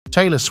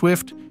Taylor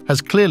Swift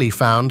has clearly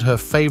found her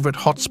favorite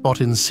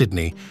hotspot in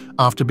Sydney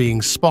after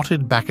being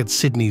spotted back at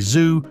Sydney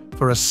Zoo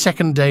for a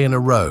second day in a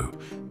row,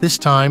 this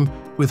time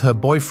with her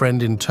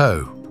boyfriend in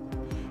tow.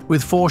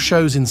 With 4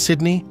 shows in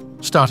Sydney,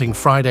 starting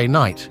Friday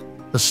night,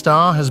 the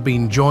star has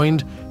been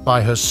joined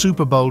by her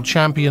Super Bowl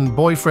champion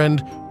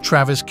boyfriend,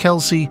 Travis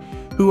Kelce,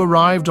 who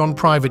arrived on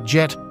private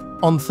jet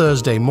on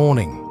Thursday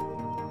morning.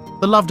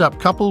 The loved-up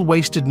couple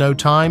wasted no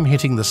time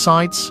hitting the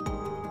sights.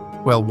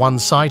 Well, one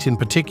site in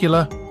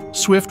particular,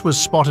 Swift was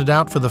spotted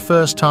out for the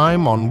first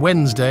time on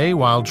Wednesday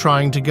while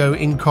trying to go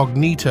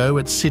incognito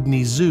at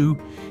Sydney Zoo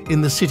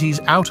in the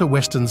city's outer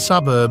western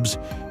suburbs,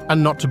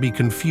 and not to be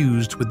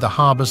confused with the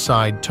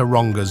harbourside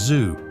Taronga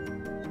Zoo.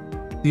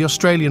 The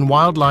Australian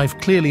wildlife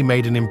clearly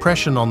made an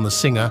impression on the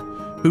singer,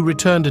 who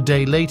returned a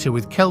day later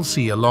with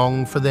Kelce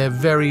along for their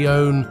very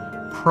own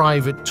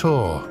private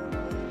tour.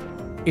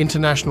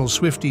 International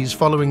Swifties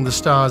following the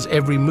star's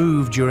every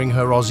move during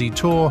her Aussie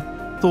tour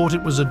thought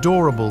it was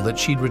adorable that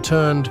she'd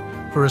returned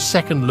for a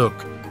second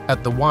look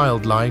at the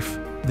wildlife,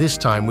 this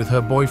time with her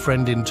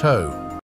boyfriend in tow.